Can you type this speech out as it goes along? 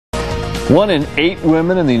1 in 8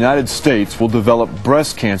 women in the United States will develop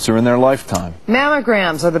breast cancer in their lifetime.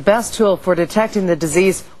 Mammograms are the best tool for detecting the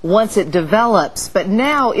disease once it develops, but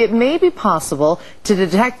now it may be possible to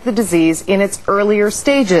detect the disease in its earlier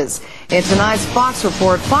stages. In tonight's Fox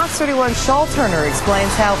Report, Fox 31's Shaul Turner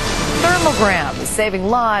explains how thermogram is saving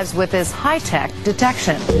lives with this high-tech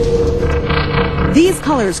detection. These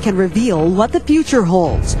colors can reveal what the future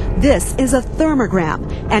holds. This is a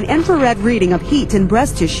thermogram, an infrared reading of heat in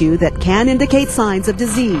breast tissue that can indicate signs of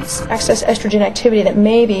disease. Excess estrogen activity that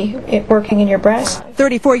may be working in your breast.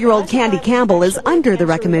 34-year-old Candy Campbell is under the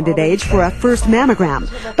recommended age for a first mammogram,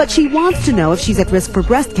 but she wants to know if she's at risk for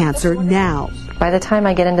breast cancer now. By the time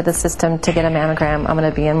I get into the system to get a mammogram, I'm going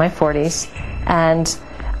to be in my 40s, and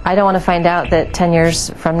I don't want to find out that 10 years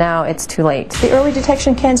from now it's too late. The early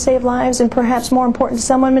detection can save lives, and perhaps more important to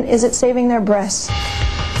some women is it saving their breasts.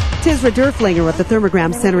 Tisra Derflinger at the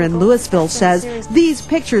Thermogram Center in Louisville says these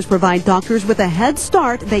pictures provide doctors with a head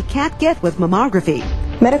start they can't get with mammography.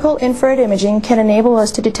 Medical infrared imaging can enable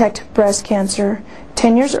us to detect breast cancer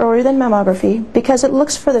 10 years earlier than mammography because it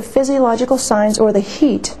looks for the physiological signs or the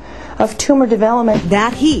heat of tumor development.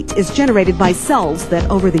 That heat is generated by cells that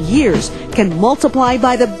over the years can multiply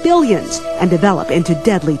by the billions and develop into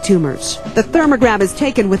deadly tumors. The thermogram is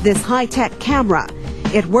taken with this high-tech camera.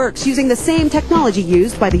 It works using the same technology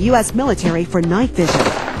used by the U.S. military for night vision.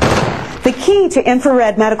 The key to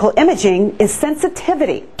infrared medical imaging is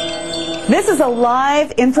sensitivity. This is a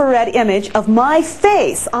live infrared image of my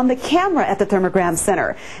face on the camera at the Thermogram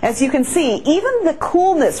Center. As you can see, even the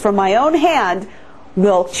coolness from my own hand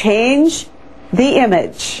will change the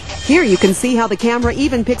image. Here you can see how the camera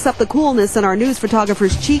even picks up the coolness in our news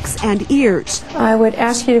photographer's cheeks and ears. I would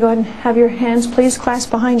ask you to go ahead and have your hands please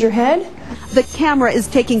clasped behind your head. The camera is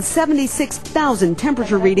taking 76,000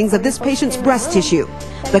 temperature readings of this patient's breast tissue.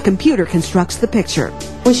 The computer constructs the picture.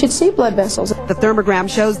 We should see blood vessels. The thermogram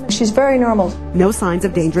shows she's very normal. No signs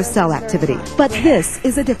of dangerous cell activity. But this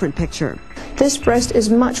is a different picture. This breast is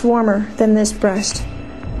much warmer than this breast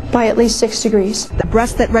by at least 6 degrees. The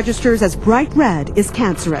breast that registers as bright red is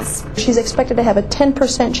cancerous. She's expected to have a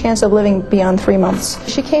 10% chance of living beyond 3 months.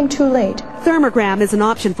 She came too late. Thermogram is an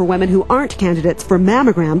option for women who aren't candidates for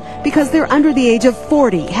mammogram because they're under the age of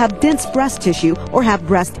 40, have dense breast tissue, or have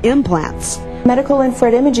breast implants. Medical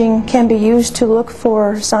infrared imaging can be used to look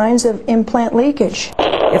for signs of implant leakage.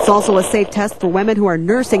 It's also a safe test for women who are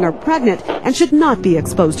nursing or pregnant and should not be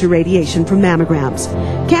exposed to radiation from mammograms.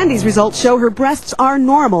 Candy's results show her breasts are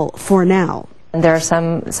normal for now. There are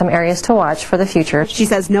some areas to watch for the future. She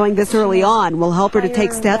says knowing this early on will help her to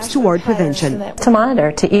take steps toward prevention. To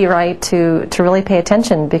monitor, to eat right, to really pay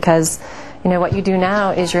attention, because what you do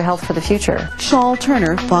now is your health for the future. Shaul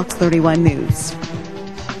Turner, Fox 31 News.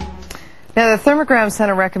 Now, the Thermogram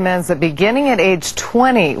Center recommends that beginning at age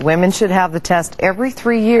 20, women should have the test every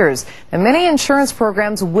 3 years. And many insurance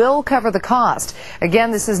programs will cover the cost.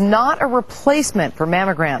 Again, this is not a replacement for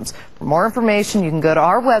mammograms. For more information, you can go to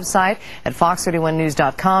our website at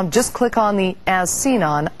fox31news.com. Just click on the As Seen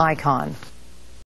On icon.